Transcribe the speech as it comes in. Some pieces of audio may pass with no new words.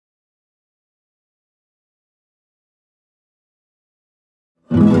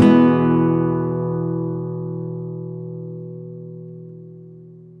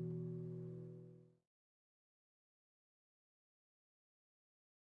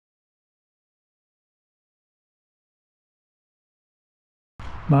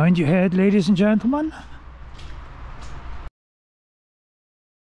Mind your head, ladies and gentlemen.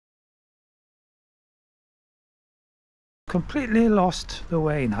 Completely lost the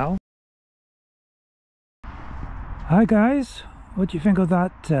way now. Hi guys, what do you think of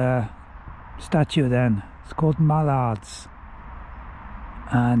that statue then? It's called mallards,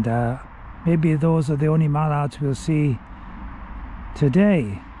 and maybe those are the only mallards we'll see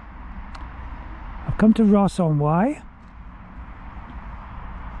today. I've come to Ross on Wye.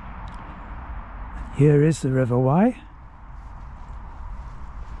 Here is the River Wye,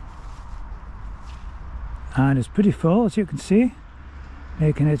 and it's pretty full, as you can see,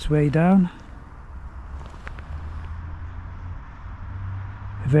 making its way down,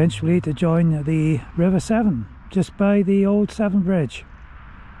 eventually to join the River Severn just by the old Severn Bridge.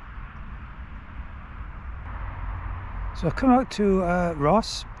 So I've come out to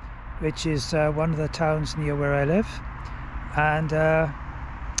Ross, which is one of the towns near where I live, and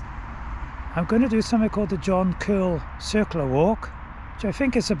I'm going to do something called the John Kyrle Circular Walk, which I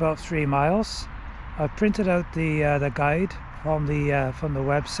think is about 3 miles. I've printed out the guide from the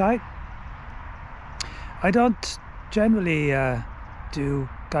website. I don't generally do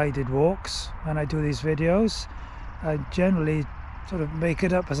guided walks when I do these videos. I generally sort of make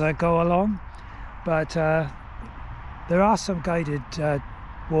it up as I go along, but there are some guided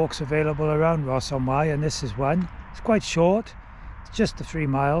walks available around Ross on Wye, and this is one. It's quite short, it's just the 3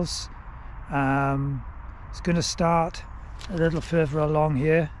 miles. It's going to start a little further along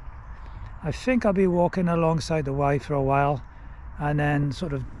here. I think I'll be walking alongside the Wye for a while and then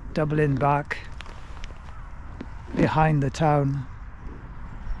sort of doubling back behind the town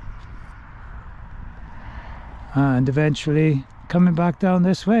and eventually coming back down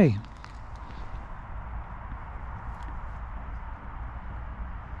this way.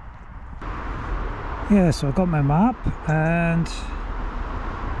 Yeah, so I've got my map and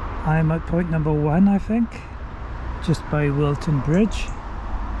I'm at point number 1, I think, just by Walenty Bridge.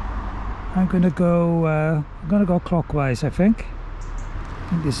 I'm gonna go clockwise, I think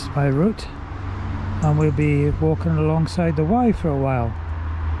this is my route, and we'll be walking alongside the Wye for a while.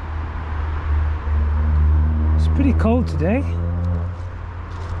 It's pretty cold today.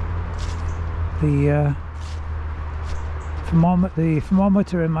 The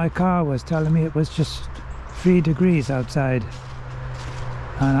thermometer in my car was telling me it was just 3 degrees outside.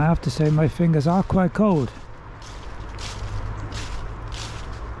 And I have to say my fingers are quite cold.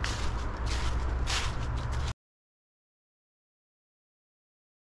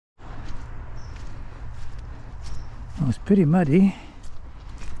 Well, it's pretty muddy,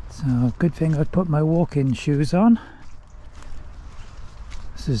 so good thing I put my walking shoes on.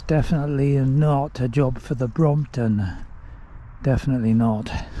 This is definitely not a job for the Brompton. Definitely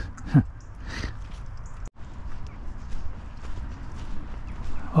not.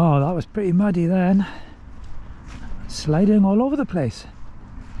 Oh, that was pretty muddy then. Sliding all over the place.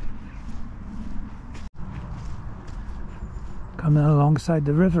 Coming alongside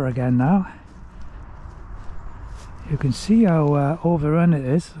the river again now. You can see how overrun it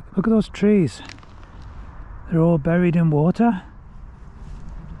is. Look at those trees. They're all buried in water.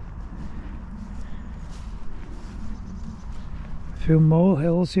 A few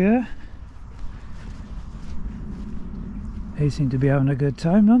molehills here. They seem to be having a good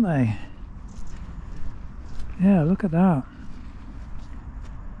time, don't they? Yeah, look at that.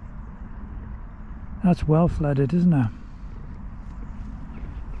 That's well flooded, isn't it?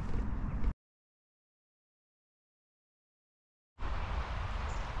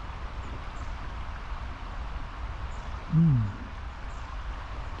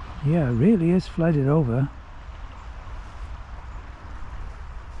 Yeah, it really is flooded over.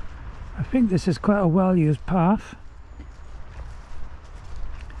 I think this is quite a well-used path,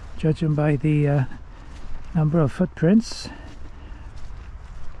 judging by the number of footprints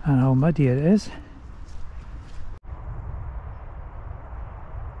and how muddy it is.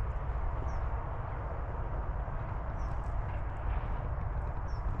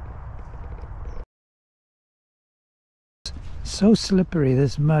 So slippery,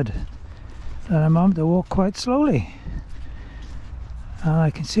 this mud, that I'm having to walk quite slowly. And I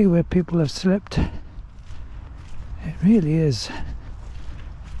can see where people have slipped. It really is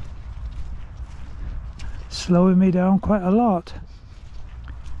slowing me down quite a lot.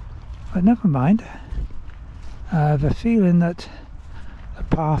 But never mind. I have a feeling that the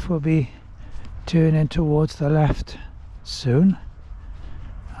path will be turning towards the left soon,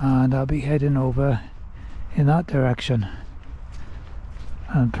 and I'll be heading over in that direction.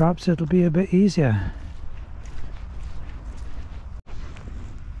 And perhaps it'll be a bit easier.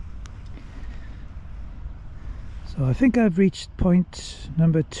 So I think I've reached point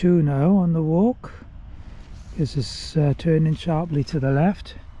number 2 now on the walk. This is turning sharply to the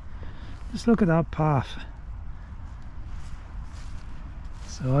left. Just look at that path.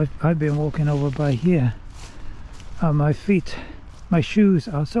 So I've been walking over by here, and my feet, my shoes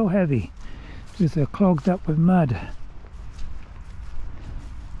are so heavy because they're clogged up with mud.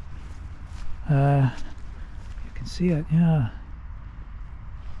 You can see it, yeah.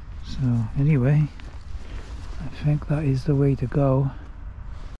 So anyway, I think that is the way to go.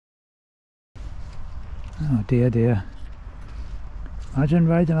 Oh dear, dear. Imagine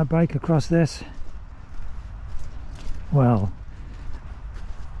riding a bike across this. Well,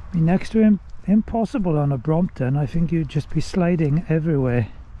 be next to impossible on a Brompton. I think you'd just be sliding everywhere.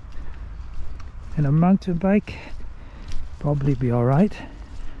 In a mountain bike, probably be alright,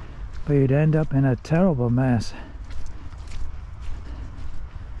 but you'd end up in a terrible mess.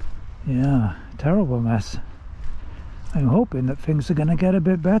 Yeah, terrible mess. I'm hoping that things are going to get a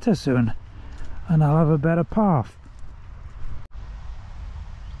bit better soon and I'll have a better path.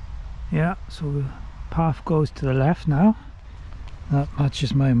 Yeah, so the path goes to the left now. That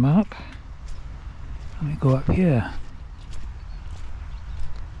matches my map. Let me go up here.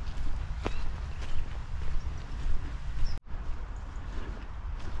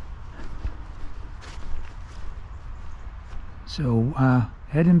 So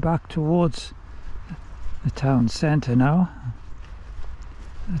heading back towards the town centre now.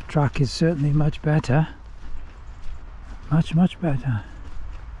 The track is certainly much better. Much better.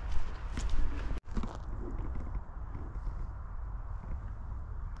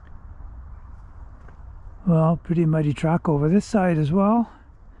 Well, pretty muddy track over this side as well.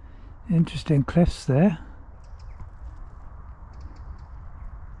 Interesting cliffs there.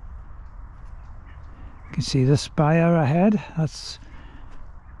 You can see the spire ahead. That's,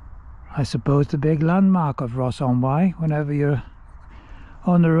 I suppose, the big landmark of Ross-on-Wye. Whenever you're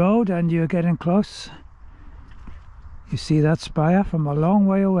on the road and you're getting close, you see that spire from a long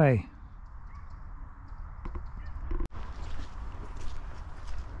way away.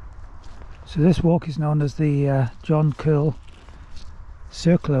 So this walk is known as the John Kyrle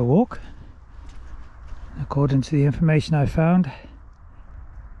Circular Walk. According to the information I found,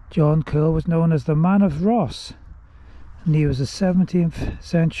 John Kyrle was known as the Man of Ross, and he was a 17th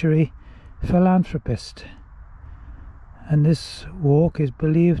century philanthropist. And this walk is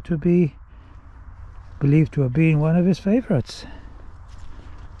believed to have been one of his favourites.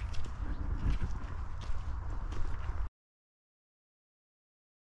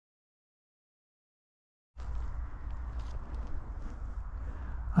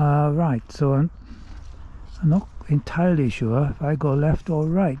 Right, so I'm not entirely sure if I go left or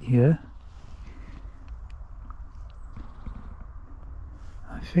right here.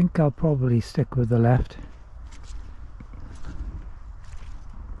 I think I'll probably stick with the left.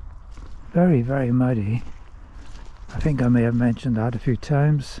 Very muddy. I think I may have mentioned that a few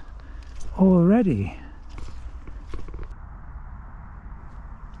times already.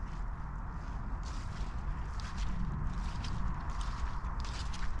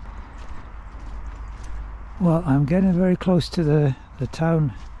 Well, I'm getting very close to the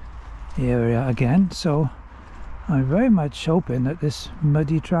town area again, so I'm very much hoping that this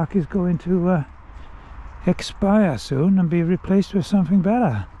muddy track is going to expire soon and be replaced with something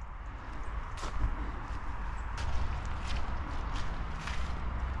better.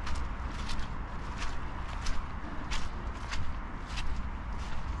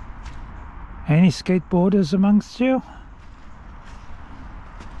 Any skateboarders amongst you?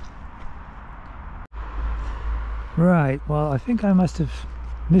 Right, well, I think I must have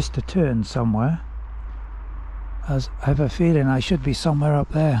missed a turn somewhere, as I have a feeling I should be somewhere up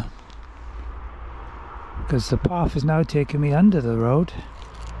there, because the path is now taking me under the road,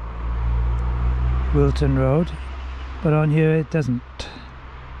 Wilton Road, but on here it doesn't.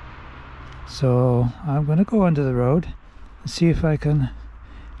 So I'm going to go under the road and see if I can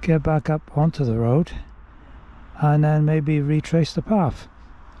get back up onto the road and then maybe retrace the path.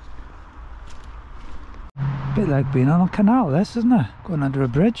 Bit like being on a canal, this, isn't it? Going under a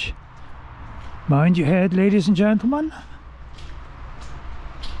bridge. Mind your head, ladies and gentlemen.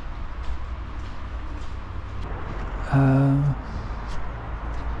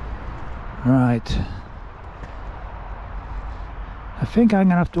 Right. I think I'm going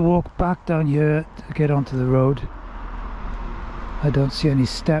to have to walk back down here to get onto the road. I don't see any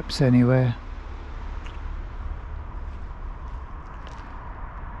steps anywhere.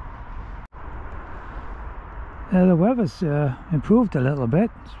 The weather's improved a little bit.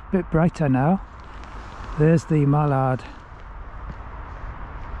 It's a bit brighter now. There's the mallard.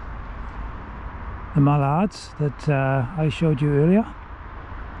 the mallards that I showed you earlier,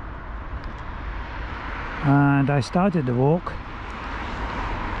 and I started the walk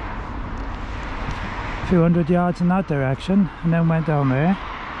a few hundred yards in that direction and then went down there.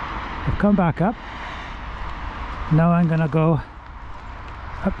 I've come back up. Now I'm going to go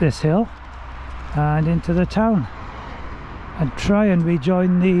up this hill and into the town and try and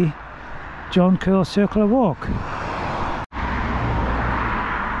rejoin the John Kyrle Circular Walk.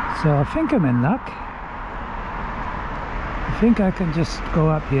 So I think I'm in luck. I think I can just go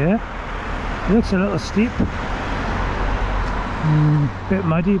up here. It looks a little steep, bit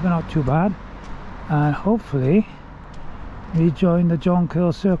muddy but not too bad, and hopefully rejoin the John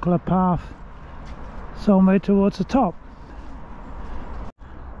Kyrle Circular path somewhere towards the top.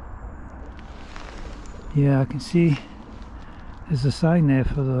 Yeah, I can see there's a sign there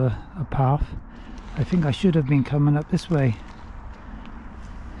for a path. I think I should have been coming up this way.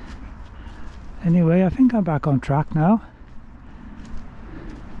 Anyway, I think I'm back on track now.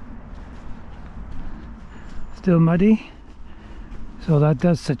 Still muddy, so that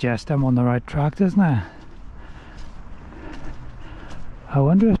does suggest I'm on the right track, doesn't it? I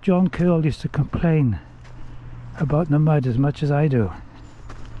wonder if John Kyrle used to complain about the mud as much as I do.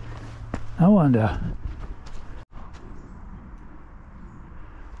 I wonder.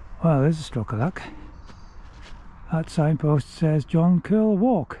 Well, there's a stroke of luck. That signpost says John Kyrle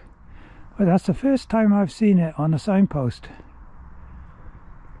Walk. Well, that's the first time I've seen it on a signpost.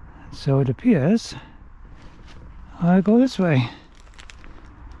 So it appears I go this way.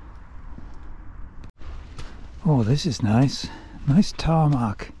 Oh, this is nice. Nice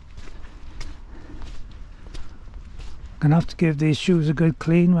tarmac. Gonna have to give these shoes a good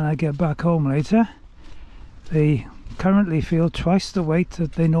clean when I get back home later. They currently feel twice the weight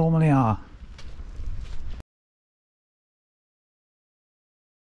that they normally are.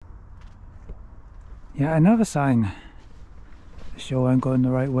 Yeah, another sign to show I'm going the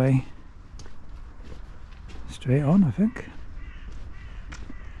right way. Straight on, I think.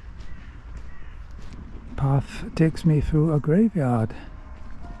 Path takes me through a graveyard.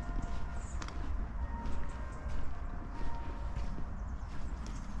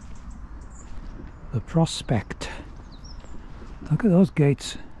 The prospect. Look at those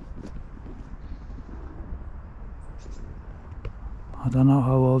gates. I don't know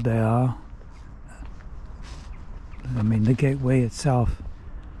how old they are. I mean, the gateway itself.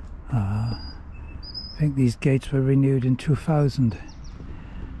 I think these gates were renewed in 2000.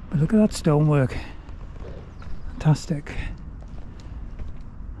 But look at that stonework. Fantastic.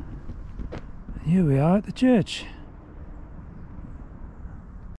 Here we are at the church.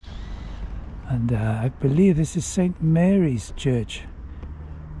 And I believe this is St. Mary's Church.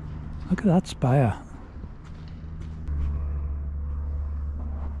 Look at that spire.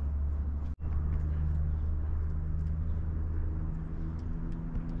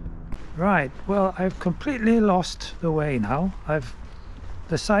 Right, well, I've completely lost the way now.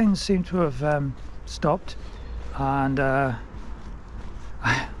 The signs seem to have stopped, and I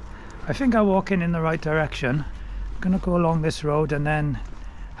think I'm walking in the right direction. I'm going to go along this road and then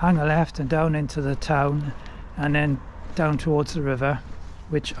hang a left and down into the town, and then down towards the river,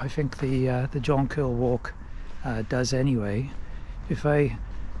 which I think the John Kyrle Walk does anyway. If I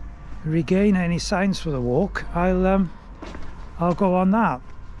regain any signs for the walk, I'll go on that.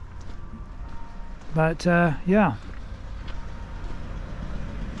 But yeah,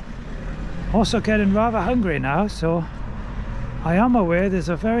 also getting rather hungry now, so I am aware there's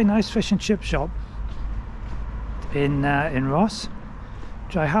a very nice fish and chip shop in Ross,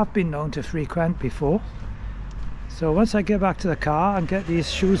 which I have been known to frequent before. So once I get back to the car and get these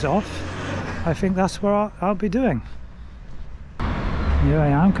shoes off, I think that's what I'll be doing. Here I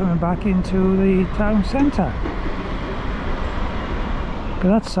am coming back into the town centre.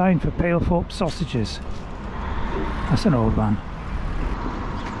 Look at that sign for Palethorpe sausages. That's an old one.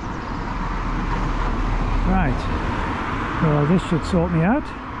 Right, well, this should sort me out.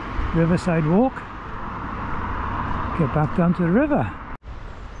 Riverside walk. Get back down to the river.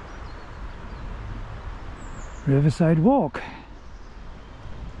 Riverside walk.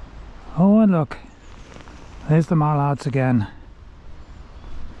 Oh, and look, there's the mallards again.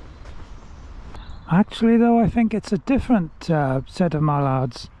 Actually though, I think it's a different set of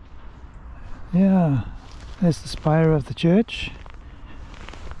mallards. Yeah, there's the spire of the church.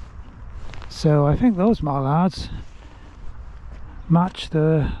 So I think those mallards match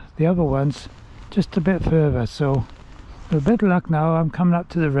the other ones just a bit further. So with a bit of luck now, I'm coming up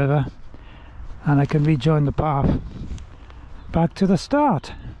to the river and I can rejoin the path back to the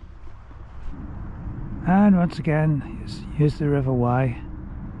start. And once again, here's the River Wye.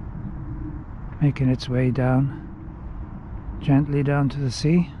 making its way down, gently down to the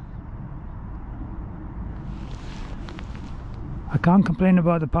sea. I can't complain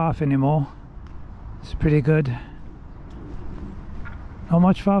about the path anymore. It's pretty good. Not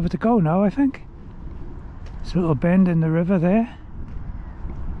much farther to go now, I think. There's a little bend in the river there.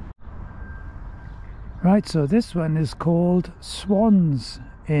 Right, so this one is called Swans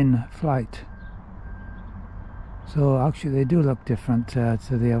in Flight. So actually they do look different to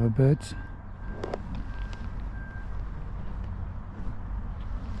the other birds.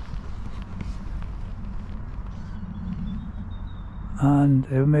 And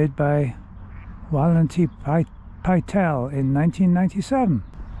they were made by Walenty Pytel in 1997.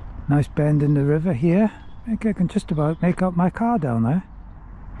 Nice bend in the river here. I think I can just about make out my car down there.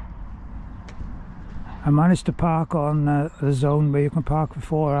 I managed to park on the zone where you can park for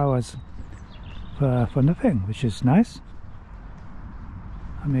 4 hours for nothing, which is nice.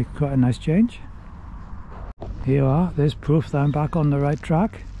 I make quite a nice change. Here you are, there's proof that I'm back on the right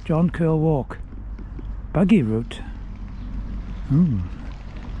track. John Kyrle Walk, buggy route.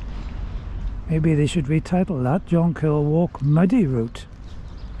 Maybe they should retitle that John Kyrle Walk Muddy Route.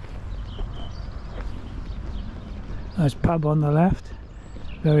 Nice pub on the left,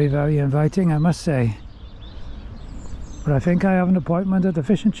 very, very inviting, I must say. But I think I have an appointment at the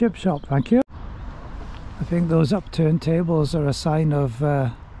fish and chip shop, thank you. I think those upturned tables are a sign of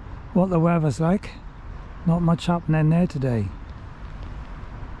what the weather's like. Not much happening there today.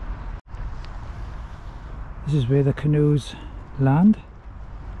 This is where the canoes land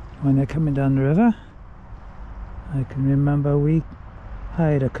when they're coming down the river. I can remember we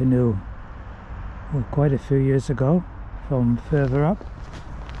hired a canoe quite a few years ago from further up,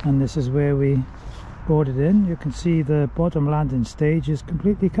 and this is where we boarded in. You can see the bottom landing stage is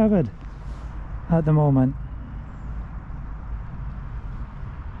completely covered at the moment.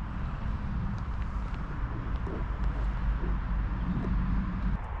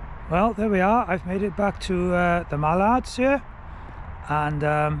 Well, there we are. I've made it back to the mallards here, and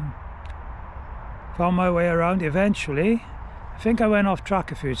found my way around eventually. I think I went off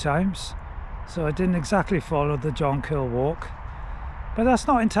track a few times, so I didn't exactly follow the John Kyrle Walk, but that's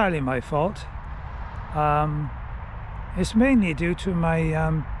not entirely my fault. It's mainly due to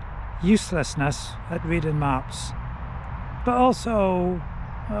my uselessness at reading maps, but also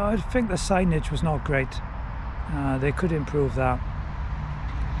I think the signage was not great. They could improve that.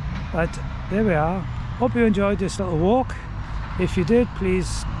 But there we are. Hope you enjoyed this little walk. If you did,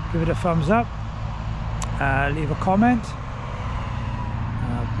 please give it a thumbs up, leave a comment.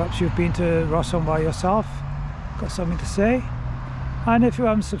 Perhaps you've been to Rossum by yourself, got something to say. And if you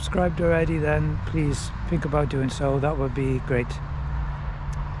haven't subscribed already, then please think about doing so. That would be great.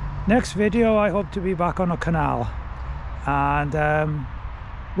 Next video, I hope to be back on a canal, and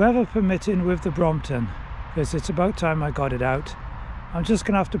weather permitting, with the Brompton, because it's about time I got it out. I'm just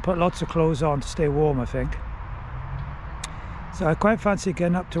gonna have to put lots of clothes on to stay warm, I think. So I quite fancy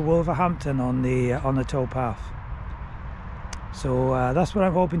getting up to Wolverhampton on the towpath. So that's what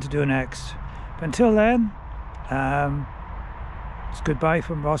I'm hoping to do next. But until then, it's goodbye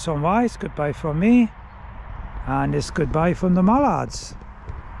from Ross on Wise, goodbye from me, and it's goodbye from the mallards.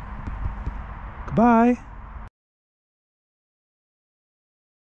 Goodbye.